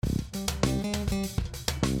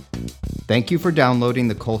Thank you for downloading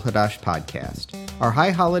the Kol Hadash podcast. Our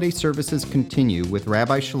high holiday services continue with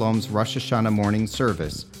Rabbi Shalom's Rosh Hashanah morning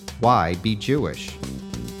service, Why Be Jewish?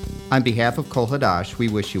 On behalf of Kol Hadash, we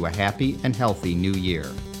wish you a happy and healthy new year.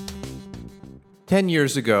 10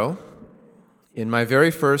 years ago, in my very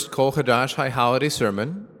first Kol Hadash High Holiday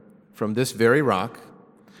sermon from this very rock,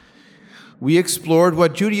 we explored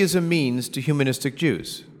what Judaism means to humanistic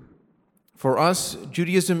Jews. For us,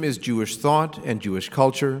 Judaism is Jewish thought and Jewish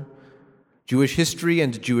culture, Jewish history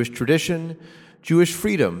and Jewish tradition, Jewish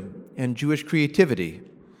freedom and Jewish creativity,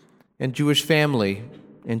 and Jewish family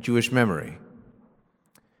and Jewish memory.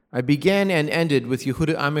 I began and ended with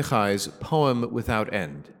Yehuda Amichai's poem Without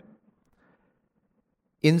End.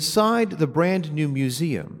 Inside the brand new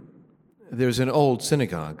museum, there's an old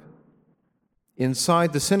synagogue.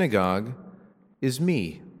 Inside the synagogue is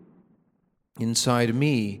me. Inside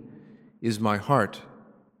me is my heart.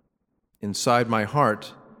 Inside my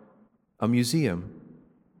heart, a museum.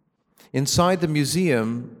 Inside the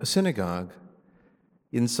museum, a synagogue.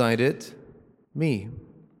 Inside it, me.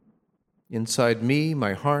 Inside me,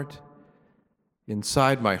 my heart.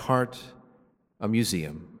 Inside my heart, a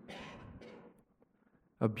museum.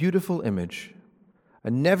 A beautiful image,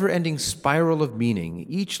 a never-ending spiral of meaning.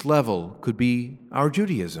 Each level could be our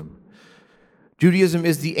Judaism. Judaism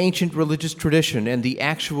is the ancient religious tradition and the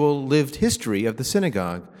actual lived history of the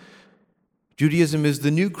synagogue. Judaism is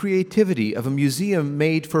the new creativity of a museum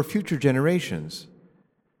made for future generations.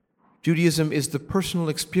 Judaism is the personal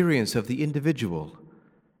experience of the individual.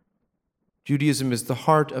 Judaism is the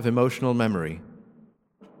heart of emotional memory.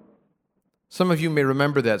 Some of you may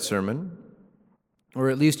remember that sermon,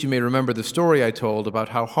 or at least you may remember the story I told about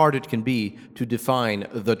how hard it can be to define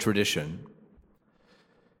the tradition.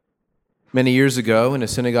 Many years ago, in a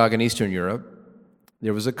synagogue in Eastern Europe,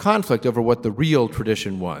 there was a conflict over what the real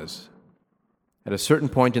tradition was. At a certain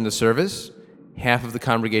point in the service, half of the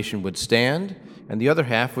congregation would stand, and the other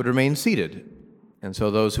half would remain seated. And so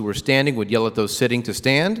those who were standing would yell at those sitting to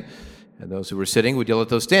stand, and those who were sitting would yell at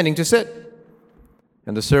those standing to sit.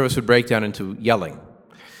 And the service would break down into yelling.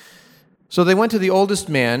 So they went to the oldest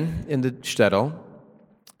man in the shtetl,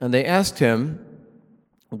 and they asked him,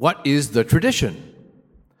 "What is the tradition?"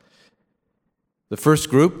 The first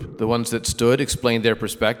group, the ones that stood, explained their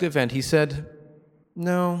perspective, and he said,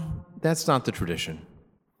 "No, that's not the tradition."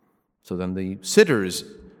 So then the sitters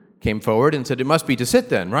came forward and said, "It must be to sit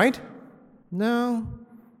then, right?" "No,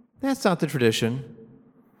 that's not the tradition."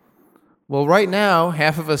 "Well, right now,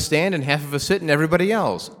 half of us stand and half of us sit and everybody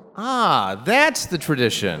else." "Ah, that's the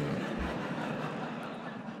tradition."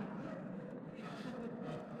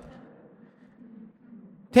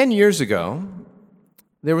 "10 years ago,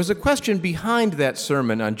 there was a question behind that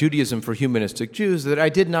sermon on Judaism for humanistic Jews that I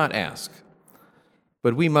did not ask,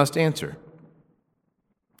 but we must answer.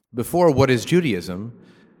 Before what is Judaism,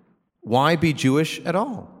 why be Jewish at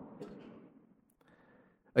all?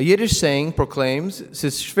 A Yiddish saying proclaims, "Es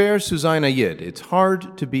ist schwer zu sein a Yid," it's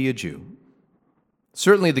hard to be a Jew.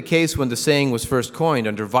 Certainly the case when the saying was first coined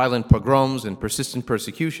under violent pogroms and persistent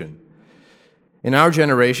persecution. In our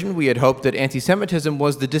generation, we had hoped that anti-Semitism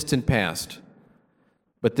was the distant past.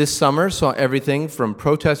 But this summer saw everything from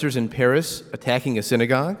protesters in Paris attacking a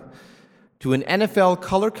synagogue to an NFL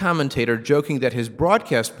color commentator joking that his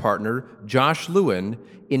broadcast partner, Josh Lewin,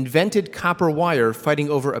 invented copper wire fighting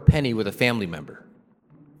over a penny with a family member.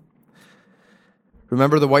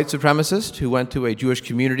 Remember the white supremacist who went to a Jewish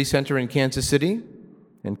community center in Kansas City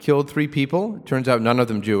and killed 3 people? It turns out none of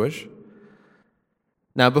them Jewish.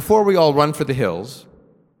 Now, before we all run for the hills,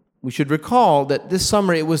 we should recall that this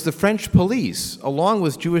summer it was the French police, along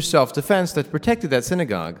with Jewish self-defense, that protected that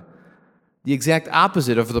synagogue, the exact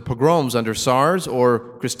opposite of the pogroms under SARS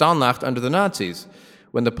or Kristallnacht under the Nazis,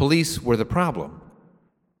 when the police were the problem.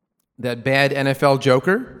 That bad NFL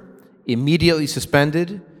joker, immediately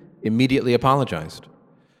suspended, immediately apologized.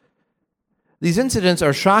 These incidents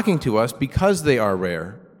are shocking to us because they are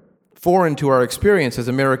rare, foreign to our experience as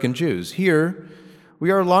American Jews. Here, we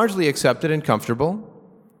are largely accepted and comfortable.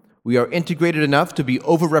 We are integrated enough to be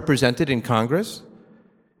overrepresented in Congress,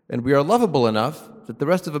 and we are lovable enough that the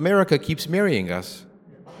rest of America keeps marrying us.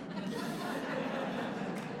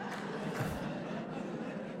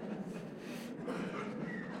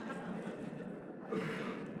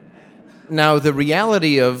 Now, the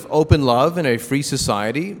reality of open love in a free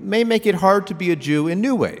society may make it hard to be a Jew in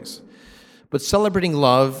new ways, but celebrating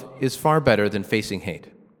love is far better than facing hate.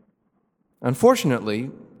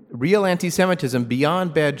 Unfortunately, real anti-Semitism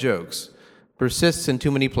beyond bad jokes persists in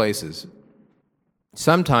too many places.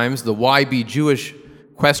 Sometimes the "why be Jewish"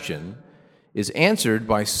 question is answered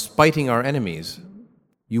by spiting our enemies.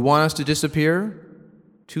 You want us to disappear?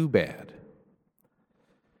 Too bad.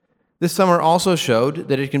 This summer also showed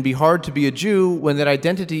that it can be hard to be a Jew when that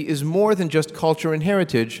identity is more than just culture and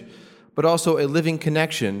heritage, but also a living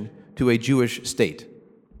connection to a Jewish state.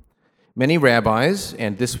 Many rabbis,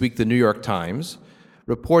 and this week the New York Times,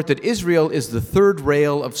 report that Israel is the third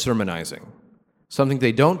rail of sermonizing, something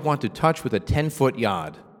they don't want to touch with a 10-foot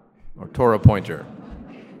yod, or Torah pointer.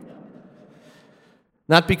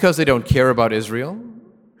 Not because they don't care about Israel,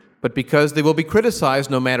 but because they will be criticized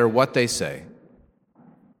no matter what they say.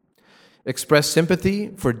 Express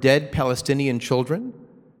sympathy for dead Palestinian children,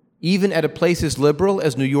 even at a place as liberal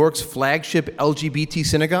as New York's flagship LGBT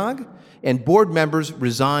synagogue, and board members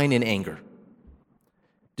resign in anger.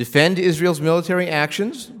 Defend Israel's military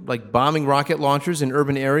actions, like bombing rocket launchers in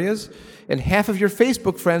urban areas, and half of your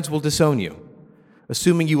Facebook friends will disown you,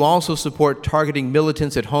 assuming you also support targeting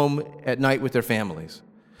militants at home at night with their families.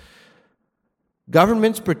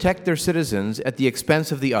 Governments protect their citizens at the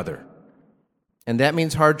expense of the other, and that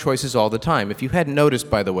means hard choices all the time. If you hadn't noticed,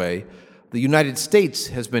 by the way, the United States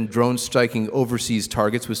has been drone striking overseas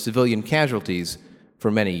targets with civilian casualties for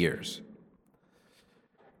many years.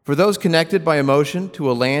 For those connected by emotion to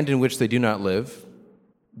a land in which they do not live,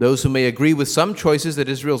 those who may agree with some choices that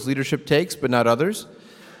Israel's leadership takes but not others,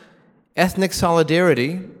 ethnic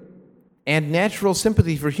solidarity and natural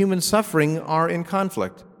sympathy for human suffering are in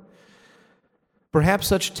conflict. Perhaps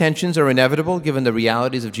such tensions are inevitable given the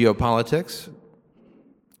realities of geopolitics,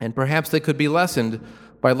 and perhaps they could be lessened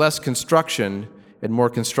by less construction and more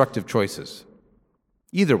constructive choices.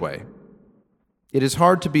 Either way, it is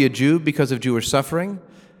hard to be a Jew because of Jewish suffering,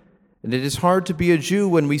 and it is hard to be a Jew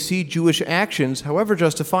when we see Jewish actions, however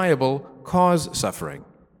justifiable, cause suffering.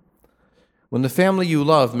 When the family you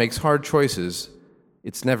love makes hard choices,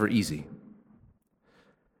 it's never easy.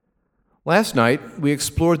 Last night, we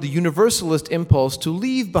explored the universalist impulse to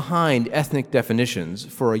leave behind ethnic definitions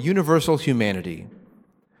for a universal humanity,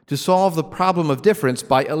 to solve the problem of difference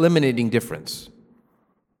by eliminating difference.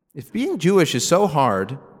 If being Jewish is so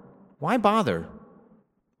hard, why bother?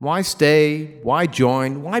 Why stay? Why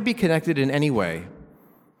join? Why be connected in any way?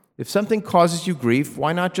 If something causes you grief,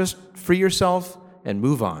 why not just free yourself and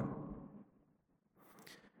move on?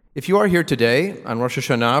 If you are here today on Rosh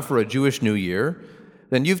Hashanah for a Jewish New Year,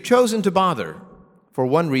 then you've chosen to bother for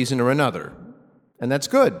one reason or another, and that's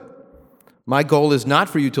good. My goal is not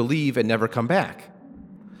for you to leave and never come back.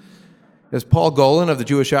 As Paul Golan of the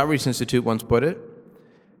Jewish Outreach Institute once put it,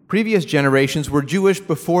 previous generations were Jewish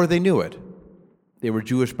before they knew it. They were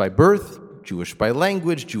Jewish by birth, Jewish by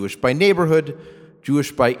language, Jewish by neighborhood,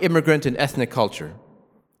 Jewish by immigrant and ethnic culture.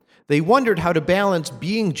 They wondered how to balance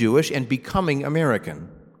being Jewish and becoming American.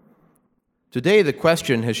 Today, the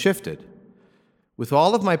question has shifted. With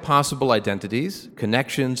all of my possible identities,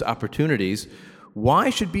 connections, opportunities, why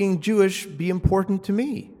should being Jewish be important to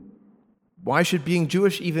me? Why should being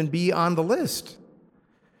Jewish even be on the list?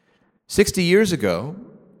 60 years ago,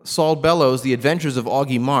 Saul Bellows' The Adventures of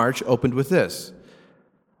Augie March opened with this: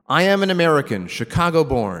 I am an American,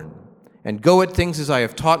 Chicago-born, and go at things as I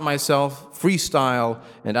have taught myself, freestyle,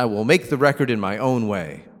 and I will make the record in my own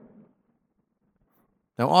way.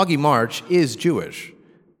 Now, Augie March is Jewish,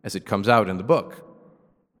 as it comes out in the book,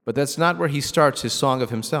 but that's not where he starts his song of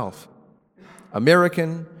himself.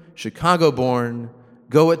 American, Chicago-born,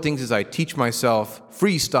 go at things as I teach myself,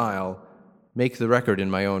 freestyle, make the record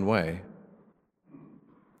in my own way.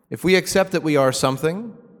 If we accept that we are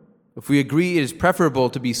something, if we agree it is preferable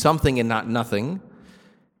to be something and not nothing,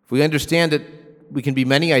 if we understand that we can be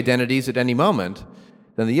many identities at any moment,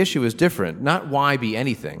 then the issue is different. Not why be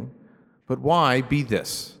anything, but why be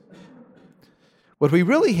this. What we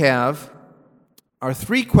really have are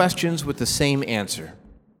three questions with the same answer.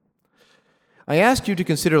 I asked you to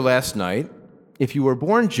consider last night, if you were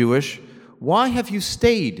born Jewish, why have you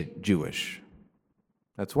stayed Jewish?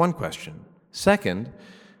 That's one question. Second,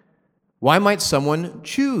 why might someone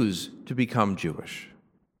choose to become Jewish?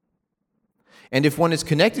 And if one is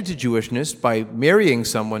connected to Jewishness by marrying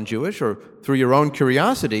someone Jewish or through your own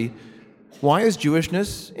curiosity, why is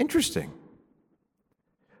Jewishness interesting?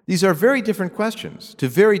 These are very different questions to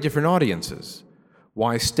very different audiences.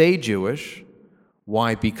 Why stay Jewish?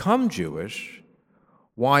 Why become Jewish?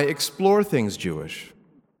 Why explore things Jewish?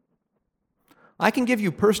 I can give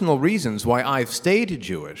you personal reasons why I've stayed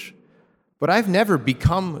Jewish, but I've never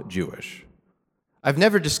become Jewish. I've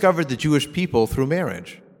never discovered the Jewish people through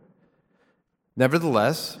marriage.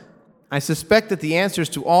 Nevertheless, I suspect that the answers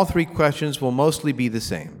to all three questions will mostly be the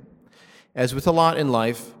same. As with a lot in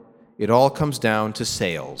life, it all comes down to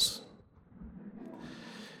sales.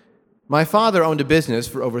 My father owned a business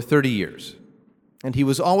for over 30 years, and he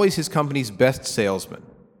was always his company's best salesman.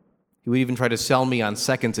 He would even try to sell me on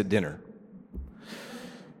seconds at dinner.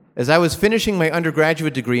 As I was finishing my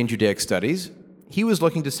undergraduate degree in Judaic Studies, he was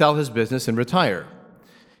looking to sell his business and retire.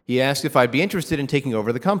 He asked if I'd be interested in taking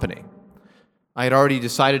over the company. I had already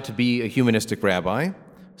decided to be a humanistic rabbi,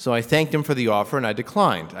 so I thanked him for the offer and I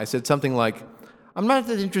declined. I said something like, "I'm not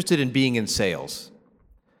that interested in being in sales.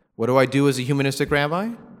 What do I do as a humanistic rabbi?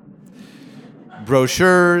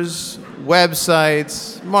 Brochures,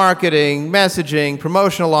 websites, marketing, messaging,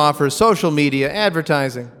 promotional offers, social media,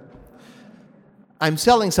 advertising. I'm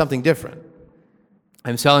selling something different.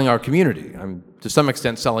 I'm selling our community. I'm, to some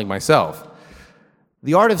extent, selling myself.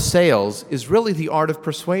 The art of sales is really the art of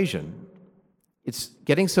persuasion. It's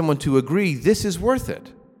getting someone to agree this is worth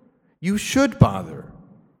it. You should bother.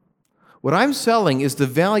 What I'm selling is the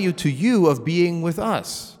value to you of being with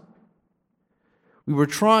us." We were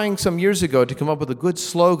trying some years ago to come up with a good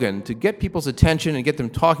slogan to get people's attention and get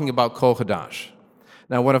them talking about Kol Hadash.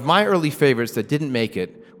 Now, one of my early favorites that didn't make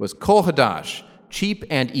it was Kol Hadash, cheap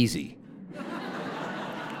and easy.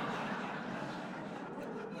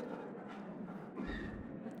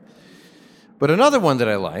 But another one that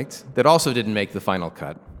I liked, that also didn't make the final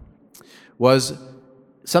cut, was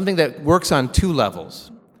something that works on two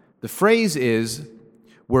levels. The phrase is,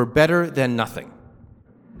 "We're better than nothing."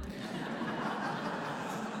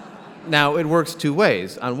 Now, it works two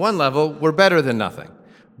ways. On one level, we're better than nothing.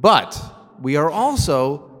 But we are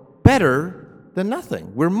also better than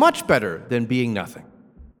nothing. We're much better than being nothing.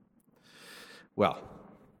 Well,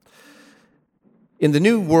 in the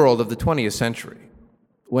new world of the 20th century,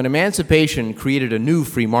 when emancipation created a new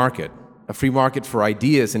free market, a free market for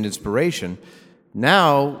ideas and inspiration,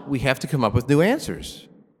 now we have to come up with new answers.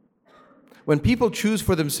 When people choose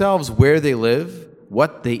for themselves where they live,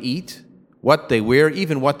 what they eat, what they wear,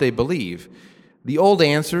 even what they believe, the old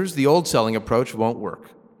answers, the old selling approach won't work.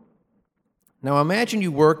 Now imagine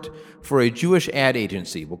you worked for a Jewish ad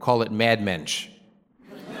agency. We'll call it Mad Mensch.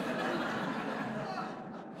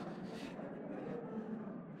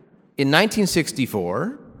 In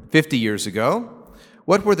 1964, 50 years ago,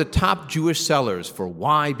 what were the top Jewish sellers for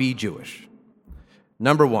Why Be Jewish?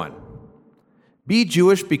 Number one, be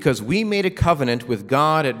Jewish because we made a covenant with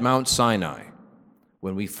God at Mount Sinai.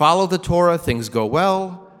 When we follow the Torah, things go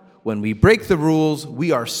well. When we break the rules,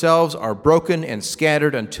 we ourselves are broken and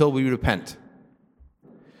scattered until we repent.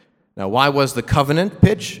 Now, why was the covenant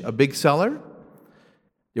pitch a big seller?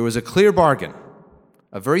 There was a clear bargain,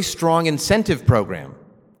 a very strong incentive program,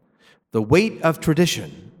 the weight of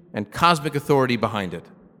tradition and cosmic authority behind it.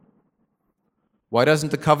 Why doesn't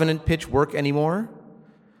the covenant pitch work anymore?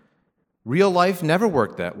 Real life never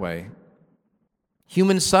worked that way.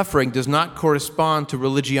 Human suffering does not correspond to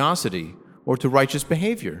religiosity or to righteous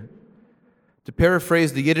behavior. To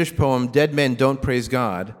paraphrase the Yiddish poem, "Dead Men Don't Praise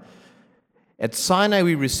God," at Sinai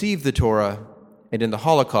we received the Torah, and in the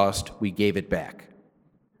Holocaust we gave it back.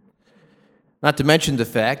 Not to mention the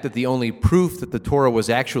fact that the only proof that the Torah was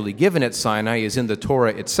actually given at Sinai is in the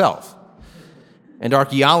Torah itself. And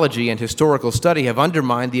archaeology and historical study have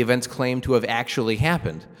undermined the events claimed to have actually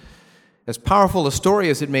happened. As powerful a story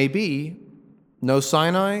as it may be, no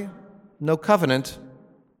Sinai, no covenant,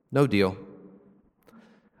 no deal.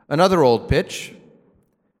 Another old pitch,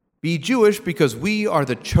 be Jewish because we are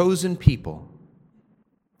the chosen people.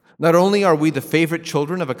 Not only are we the favorite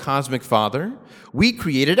children of a cosmic father, we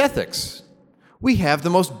created ethics. We have the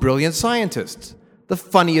most brilliant scientists, the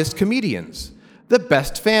funniest comedians, the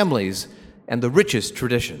best families, and the richest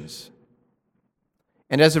traditions.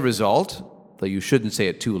 And as a result, though you shouldn't say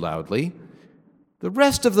it too loudly, the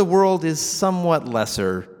rest of the world is somewhat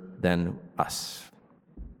lesser than us.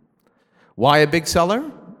 Why a big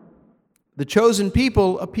seller? The chosen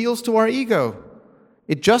people appeals to our ego.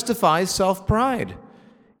 It justifies self-pride.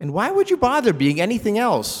 And why would you bother being anything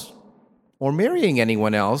else or marrying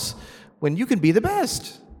anyone else when you can be the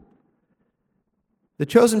best? The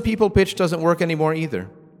chosen people pitch doesn't work anymore either.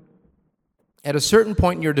 At a certain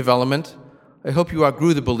point in your development, I hope you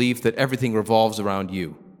outgrew the belief that everything revolves around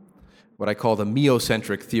you, what I call the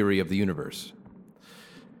meocentric theory of the universe.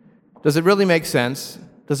 Does it really make sense?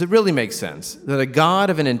 Does it really make sense that a God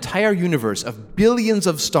of an entire universe of billions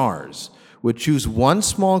of stars would choose one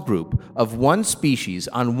small group of one species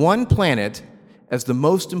on one planet as the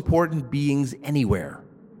most important beings anywhere?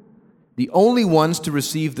 The only ones to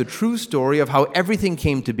receive the true story of how everything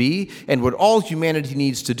came to be and what all humanity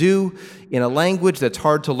needs to do in a language that's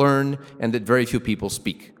hard to learn and that very few people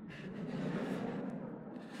speak.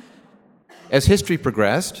 As history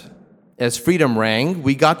progressed, as freedom rang,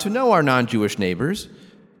 we got to know our non-Jewish neighbors,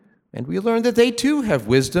 and we learned that they too have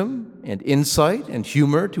wisdom and insight and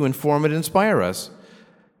humor to inform and inspire us.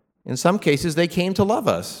 In some cases, they came to love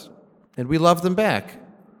us, and we loved them back.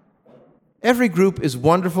 Every group is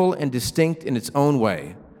wonderful and distinct in its own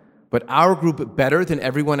way, but our group better than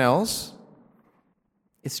everyone else?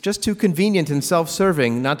 It's just too convenient and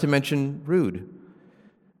self-serving, not to mention rude.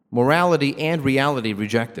 Morality and reality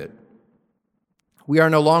reject it. We are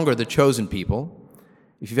no longer the chosen people.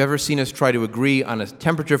 If you've ever seen us try to agree on a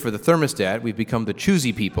temperature for the thermostat, we've become the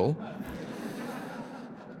choosy people.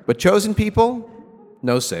 But chosen people,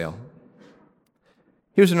 no sale.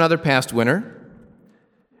 Here's another past winner.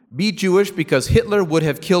 Be Jewish because Hitler would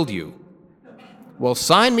have killed you. Well,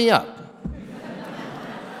 sign me up.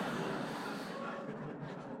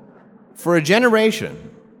 For a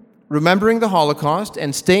generation, remembering the Holocaust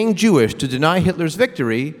and staying Jewish to deny Hitler's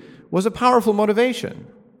victory was a powerful motivation.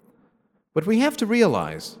 But we have to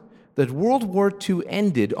realize that World War II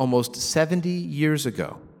ended almost 70 years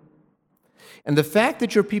ago. And the fact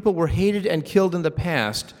that your people were hated and killed in the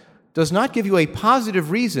past does not give you a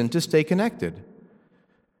positive reason to stay connected.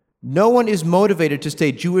 No one is motivated to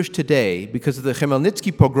stay Jewish today because of the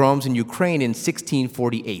Khmelnytsky pogroms in Ukraine in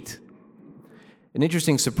 1648. An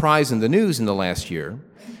interesting surprise in the news in the last year,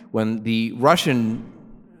 when the Russian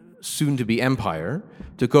soon-to-be empire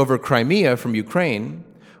took over Crimea from Ukraine,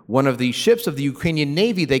 one of the ships of the Ukrainian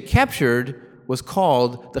Navy they captured was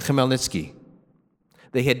called the Khmelnytsky.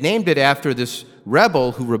 They had named it after this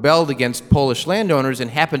rebel who rebelled against Polish landowners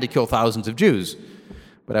and happened to kill thousands of Jews.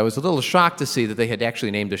 But I was a little shocked to see that they had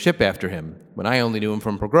actually named a ship after him, when I only knew him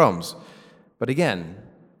from pogroms. But again,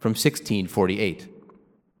 from 1648.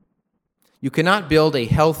 You cannot build a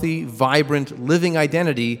healthy, vibrant, living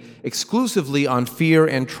identity exclusively on fear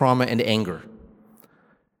and trauma and anger.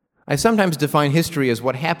 I sometimes define history as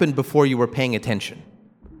what happened before you were paying attention.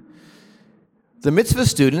 The mitzvah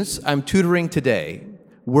students I'm tutoring today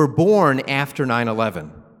were born after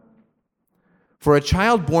 9/11. For a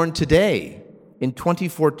child born today, in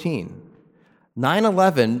 2014,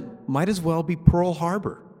 9/11 might as well be Pearl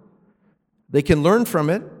Harbor. They can learn from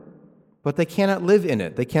it, but they cannot live in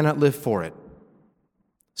it. They cannot live for it.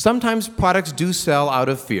 Sometimes products do sell out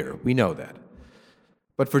of fear. We know that.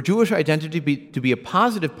 But for Jewish identity to be a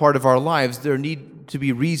positive part of our lives, there need to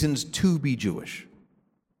be reasons to be Jewish.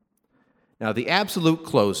 Now, the absolute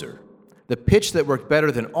closer, the pitch that worked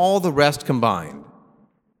better than all the rest combined.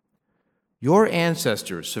 Your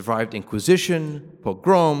ancestors survived Inquisition,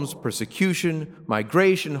 pogroms, persecution,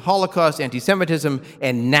 migration, Holocaust, anti-Semitism,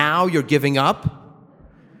 and now you're giving up?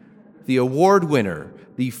 The award winner,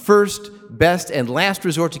 the first, best, and last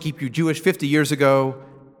resort to keep you Jewish 50 years ago,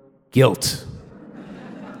 guilt.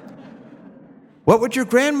 What would your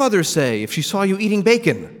grandmother say if she saw you eating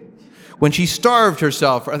bacon, when she starved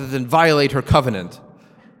herself rather than violate her covenant?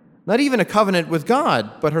 Not even a covenant with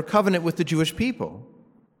God, but her covenant with the Jewish people.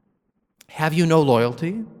 Have you no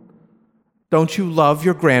loyalty? Don't you love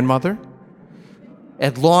your grandmother?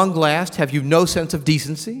 At long last, have you no sense of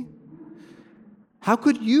decency? How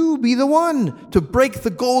could you be the one to break the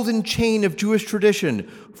golden chain of Jewish tradition,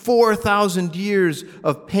 4,000 years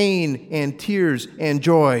of pain and tears and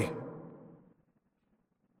joy?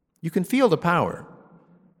 You can feel the power.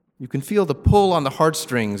 You can feel the pull on the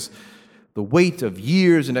heartstrings, the weight of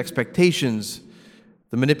years and expectations,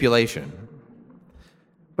 the manipulation.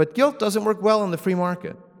 But guilt doesn't work well in the free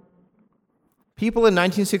market. People in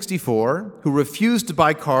 1964 who refused to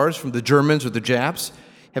buy cars from the Germans or the Japs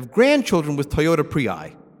have grandchildren with Toyota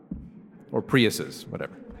Prii, or Priuses,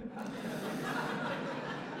 whatever.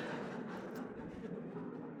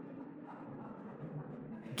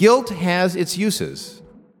 Guilt has its uses,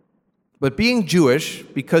 but being Jewish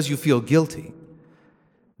because you feel guilty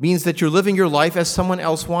means that you're living your life as someone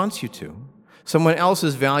else wants you to, someone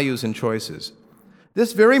else's values and choices.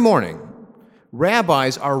 This very morning,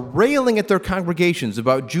 rabbis are railing at their congregations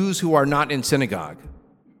about Jews who are not in synagogue.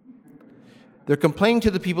 They're complaining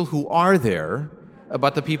to the people who are there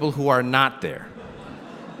about the people who are not there.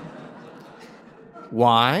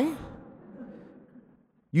 Why?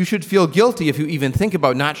 You should feel guilty if you even think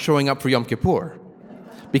about not showing up for Yom Kippur,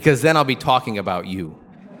 because then I'll be talking about you.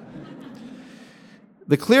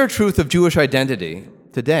 The clear truth of Jewish identity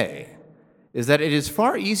today is that it is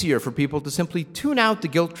far easier for people to simply tune out the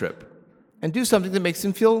guilt trip and do something that makes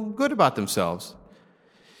them feel good about themselves.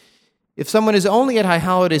 If someone is only at high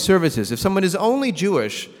holiday services, if someone is only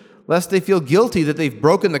Jewish, lest they feel guilty that they've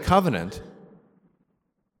broken the covenant,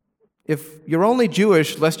 if you're only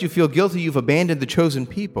Jewish, lest you feel guilty you've abandoned the chosen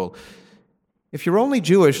people, if you're only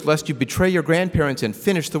Jewish, lest you betray your grandparents and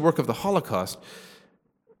finish the work of the Holocaust,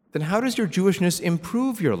 then how does your Jewishness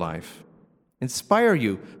improve your life, inspire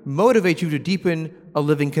you, motivate you to deepen a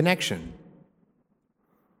living connection?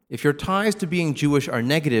 If your ties to being Jewish are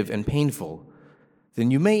negative and painful,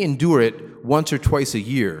 then you may endure it once or twice a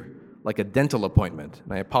year, like a dental appointment.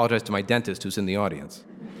 And I apologize to my dentist who's in the audience.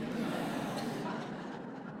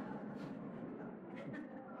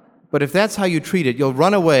 But if that's how you treat it, you'll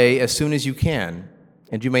run away as soon as you can,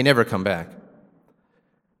 and you may never come back.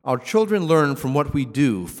 Our children learn from what we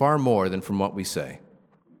do far more than from what we say.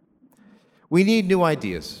 We need new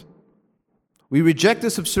ideas. We reject the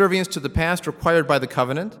subservience to the past required by the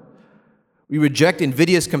covenant. We reject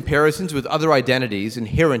invidious comparisons with other identities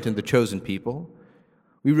inherent in the chosen people.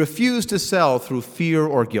 We refuse to sell through fear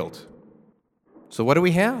or guilt. So what do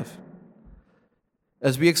we have?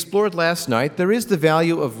 As we explored last night, there is the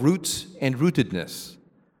value of roots and rootedness,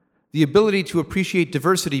 the ability to appreciate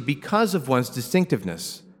diversity because of one's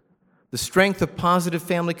distinctiveness, the strength of positive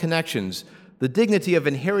family connections, the dignity of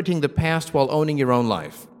inheriting the past while owning your own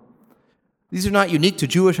life. These are not unique to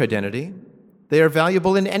Jewish identity. They are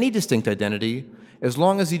valuable in any distinct identity as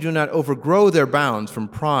long as you do not overgrow their bounds from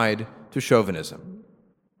pride to chauvinism.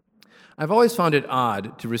 I've always found it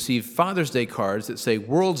odd to receive Father's Day cards that say,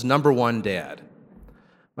 "World's #1 dad."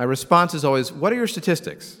 My response is always, "What are your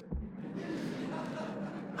statistics?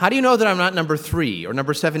 How do you know that I'm not number 3 or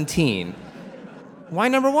number 17? Why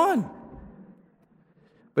number 1?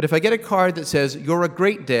 But if I get a card that says, "You're a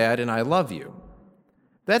great dad and I love you,"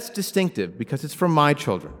 that's distinctive because it's from my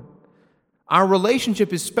children. Our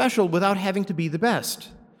relationship is special without having to be the best.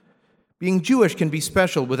 Being Jewish can be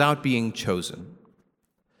special without being chosen.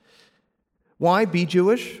 Why be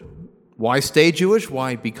Jewish? Why stay Jewish?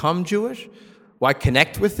 Why become Jewish? Why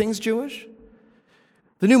connect with things Jewish?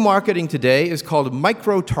 The new marketing today is called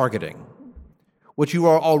micro-targeting. What you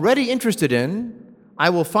are already interested in, I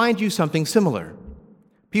will find you something similar.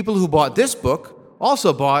 People who bought this book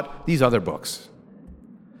also bought these other books.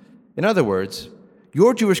 In other words,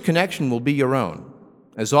 your Jewish connection will be your own,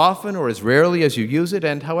 as often or as rarely as you use it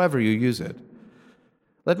and however you use it.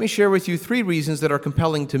 Let me share with you 3 reasons that are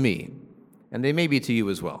compelling to me, and they may be to you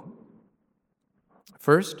as well.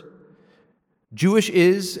 First, Jewish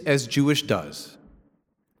is as Jewish does.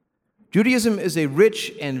 Judaism is a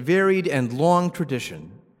rich and varied and long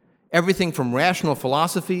tradition. Everything from rational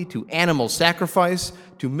philosophy to animal sacrifice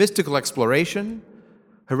to mystical exploration,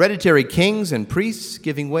 hereditary kings and priests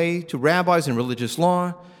giving way to rabbis and religious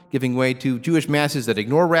law, giving way to Jewish masses that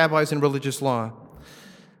ignore rabbis and religious law,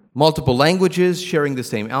 multiple languages sharing the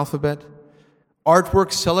same alphabet,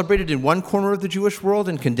 artworks celebrated in one corner of the Jewish world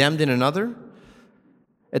and condemned in another.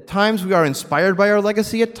 At times we are inspired by our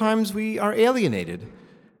legacy, at times we are alienated.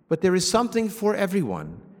 But there is something for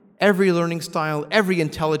everyone, every learning style, every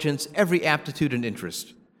intelligence, every aptitude and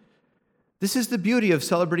interest. This is the beauty of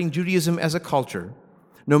celebrating Judaism as a culture.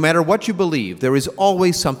 No matter what you believe, there is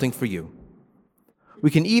always something for you.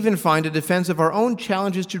 We can even find a defense of our own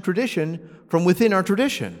challenges to tradition from within our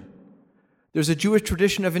tradition. There's a Jewish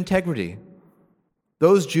tradition of integrity.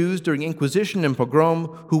 Those Jews during Inquisition and pogrom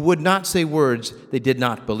who would not say words they did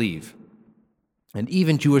not believe. And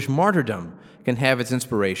even Jewish martyrdom can have its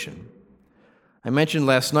inspiration. I mentioned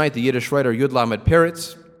last night the Yiddish writer Yud Lamed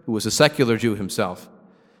Peretz, who was a secular Jew himself.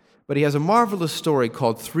 But he has a marvelous story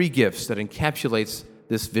called 3 Gifts that encapsulates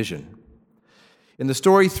this vision. In the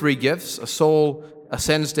story 3 Gifts, a soul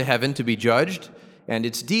ascends to heaven to be judged, and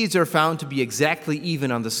its deeds are found to be exactly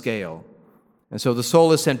even on the scale. And so the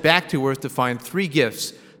soul is sent back to earth to find 3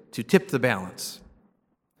 gifts to tip the balance.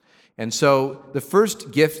 And so the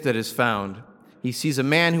first gift that is found, he sees a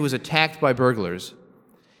man who is attacked by burglars.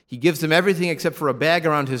 He gives them everything except for a bag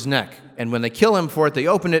around his neck, and when they kill him for it, they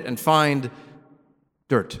open it and find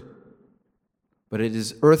dirt. But it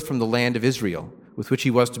is earth from the land of Israel, with which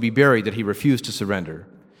he was to be buried, that he refused to surrender.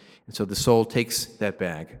 And so the soul takes that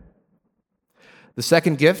bag. The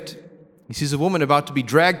second gift, he sees a woman about to be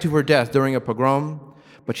dragged to her death during a pogrom,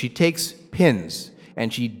 but she takes pins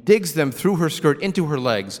and she digs them through her skirt into her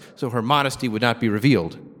legs so her modesty would not be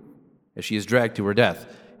revealed as she is dragged to her death,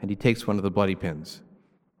 and he takes one of the bloody pins.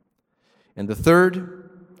 And the third,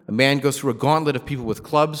 a man goes through a gauntlet of people with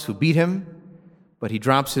clubs who beat him, but he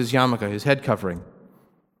drops his yarmulke, his head covering.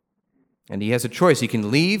 And he has a choice. He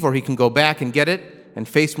can leave or he can go back and get it and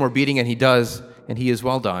face more beating, and he does, and he as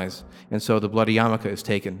well dies. And so the bloody yarmulke is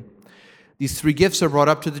taken. These 3 gifts are brought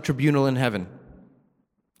up to the tribunal in heaven.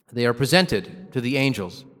 They are presented to the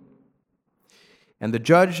angels. And the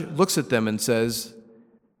judge looks at them and says,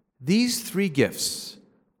 "These 3 gifts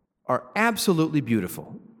are absolutely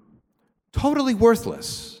beautiful, totally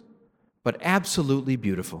worthless, but absolutely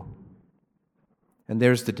beautiful." And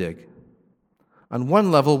there's the dig. On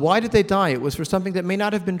one level, why did they die? It was for something that may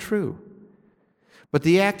not have been true. But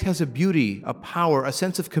the act has a beauty, a power, a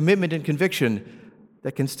sense of commitment and conviction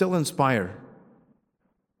that can still inspire.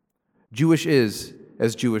 Jewish is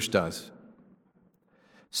as Jewish does.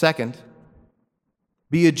 Second,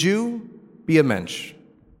 be a Jew, be a mensch.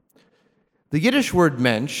 The Yiddish word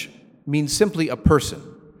mensch means simply a person,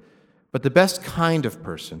 but the best kind of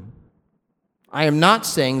person. I am not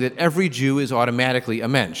saying that every Jew is automatically a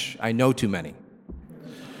mensch. I know too many.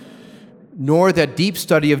 Nor that deep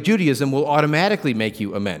study of Judaism will automatically make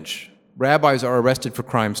you a mensch. Rabbis are arrested for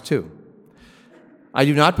crimes too. I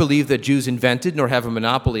do not believe that Jews invented nor have a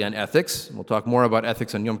monopoly on ethics. We'll talk more about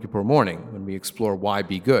ethics on Yom Kippur morning when we explore why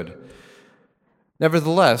be good.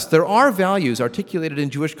 Nevertheless, there are values articulated in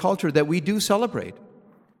Jewish culture that we do celebrate.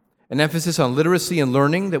 An emphasis on literacy and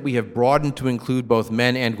learning that we have broadened to include both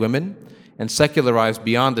men and women and secularized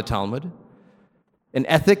beyond the Talmud. An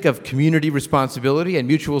ethic of community responsibility and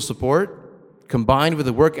mutual support, combined with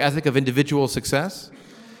a work ethic of individual success.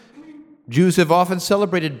 Jews have often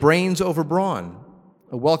celebrated brains over brawn,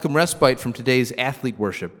 a welcome respite from today's athlete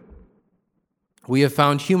worship. We have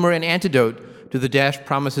found humor an antidote to the dashed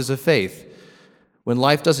promises of faith. When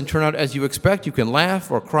life doesn't turn out as you expect, you can laugh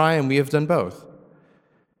or cry, and we have done both.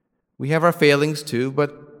 We have our failings too,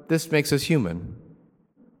 but this makes us human.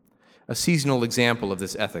 A seasonal example of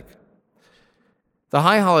this ethic. The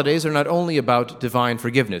high holidays are not only about divine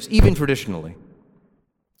forgiveness, even traditionally.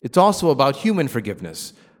 It's also about human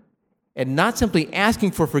forgiveness, and not simply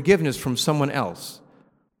asking for forgiveness from someone else,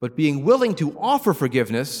 but being willing to offer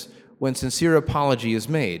forgiveness when sincere apology is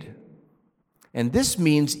made. And this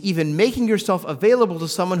means even making yourself available to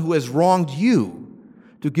someone who has wronged you,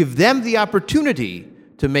 to give them the opportunity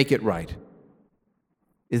to make it right.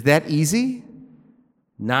 Is that easy?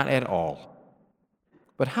 Not at all.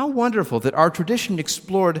 But how wonderful that our tradition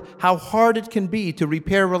explored how hard it can be to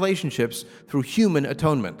repair relationships through human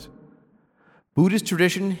atonement. Buddhist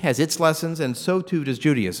tradition has its lessons, and so too does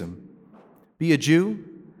Judaism. Be a Jew,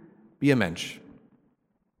 be a mensch.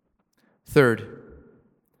 Third,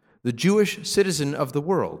 the Jewish citizen of the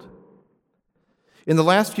world. In the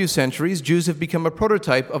last few centuries, Jews have become a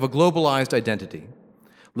prototype of a globalized identity,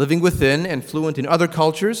 living within and fluent in other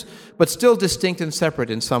cultures, but still distinct and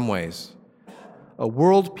separate in some ways. A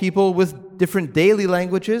world people with different daily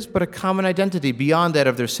languages, but a common identity beyond that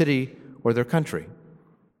of their city or their country.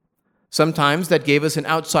 Sometimes that gave us an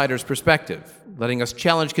outsider's perspective, letting us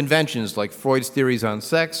challenge conventions like Freud's theories on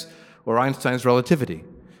sex or Einstein's relativity.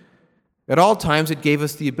 At all times, it gave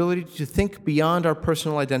us the ability to think beyond our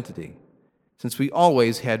personal identity, since we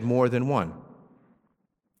always had more than one.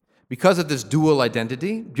 Because of this dual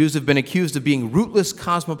identity, Jews have been accused of being rootless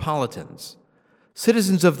cosmopolitans,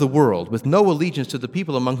 citizens of the world with no allegiance to the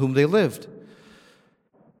people among whom they lived.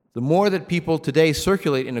 The more that people today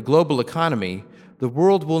circulate in a global economy, the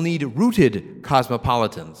world will need rooted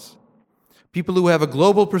cosmopolitans, people who have a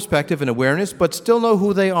global perspective and awareness, but still know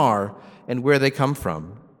who they are and where they come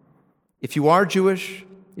from. If you are Jewish,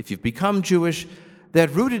 if you've become Jewish,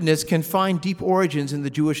 that rootedness can find deep origins in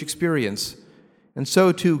the Jewish experience, and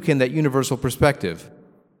so too can that universal perspective,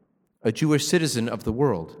 a Jewish citizen of the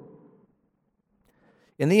world.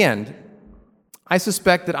 In the end, I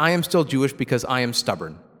suspect that I am still Jewish because I am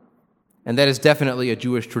stubborn, and that is definitely a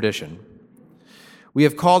Jewish tradition. We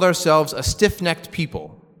have called ourselves a stiff-necked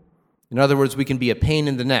people. In other words, we can be a pain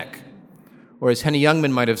in the neck, or as Henny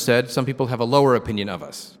Youngman might have said, some people have a lower opinion of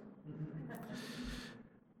us.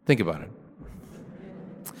 Think about it.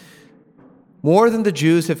 More than the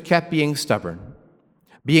Jews have kept being stubborn.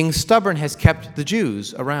 Being stubborn has kept the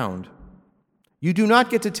Jews around. You do not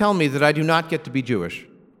get to tell me that I do not get to be Jewish.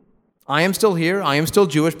 I am still here, I am still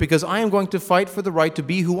Jewish, because I am going to fight for the right to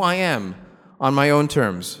be who I am on my own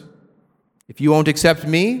terms. If you won't accept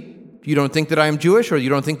me, if you don't think that I am Jewish, or you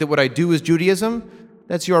don't think that what I do is Judaism,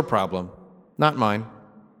 that's your problem, not mine.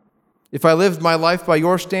 If I lived my life by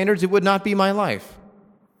your standards, it would not be my life.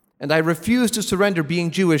 And I refuse to surrender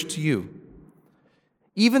being Jewish to you.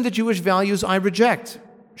 Even the Jewish values I reject,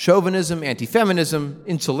 chauvinism, anti-feminism,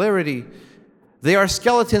 insularity, they are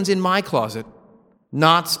skeletons in my closet,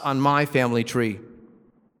 knots on my family tree.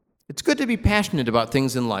 It's good to be passionate about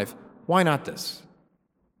things in life. Why not this?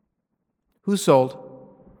 Who's sold?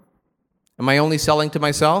 Am I only selling to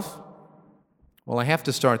myself? Well, I have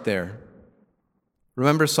to start there.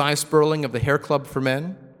 Remember Cy Sperling of the Hair Club for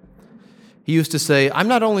Men? He used to say, I'm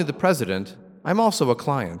not only the president, I'm also a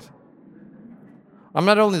client. I'm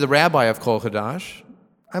not only the rabbi of Kol Hadash,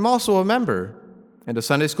 I'm also a member and a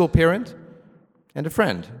Sunday school parent and a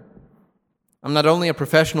friend. I'm not only a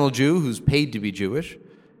professional Jew who's paid to be Jewish.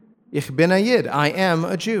 Ich bin a Yid, I am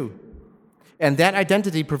a Jew. And that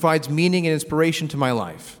identity provides meaning and inspiration to my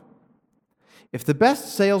life. If the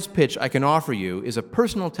best sales pitch I can offer you is a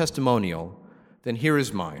personal testimonial, then here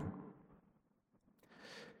is mine.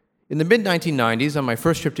 In the mid-1990s, on my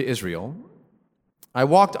first trip to Israel, I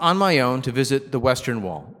walked on my own to visit the Western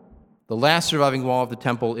Wall, the last surviving wall of the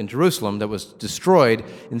temple in Jerusalem that was destroyed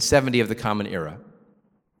in 70 of the Common Era.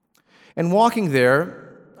 And walking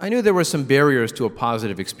there, I knew there were some barriers to a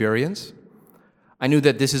positive experience. I knew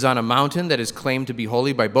that this is on a mountain that is claimed to be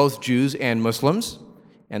holy by both Jews and Muslims,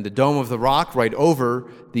 and the Dome of the Rock right over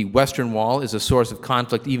the Western Wall is a source of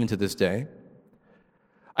conflict even to this day.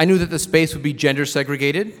 I knew that the space would be gender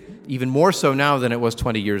segregated, even more so now than it was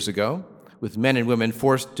 20 years ago, with men and women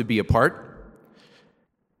forced to be apart.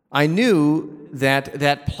 I knew that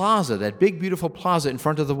that plaza, that big, beautiful plaza in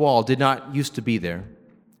front of the wall, did not used to be there.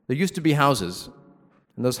 There used to be houses,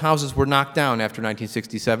 and those houses were knocked down after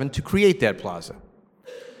 1967 to create that plaza.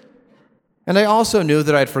 And I also knew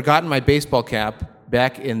that I had forgotten my baseball cap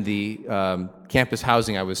back in the campus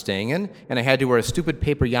housing I was staying in, and I had to wear a stupid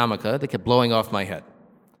paper yarmulke that kept blowing off my head.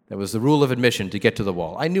 That was the rule of admission to get to the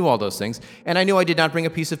wall. I knew all those things, and I knew I did not bring a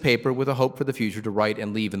piece of paper with a hope for the future to write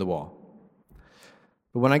and leave in the wall.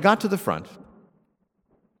 But when I got to the front,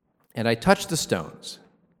 and I touched the stones,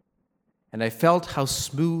 and I felt how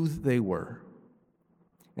smooth they were,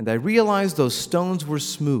 and I realized those stones were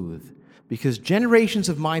smooth because generations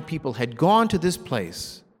of my people had gone to this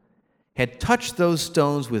place, had touched those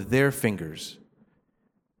stones with their fingers.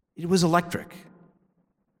 It was electric.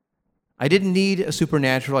 I didn't need a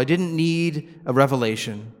supernatural. I didn't need a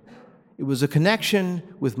revelation. It was a connection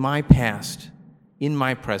with my past in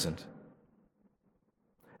my present.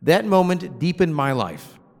 That moment deepened my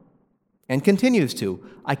life and continues to.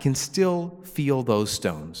 I can still feel those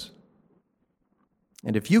stones.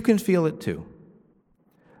 And if you can feel it too,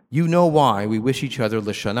 you know why we wish each other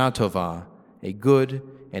L'Shana Tova, a good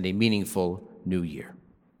and a meaningful new year.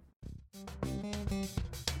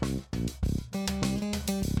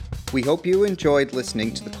 We hope you enjoyed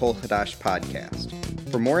listening to the Kol Hadash podcast.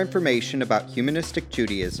 For more information about humanistic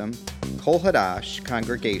Judaism, Kol Hadash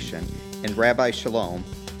congregation, and Rabbi Shalom,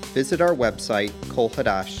 visit our website,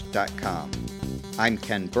 kolhadash.com. I'm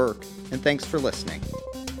Ken Burke, and thanks for listening.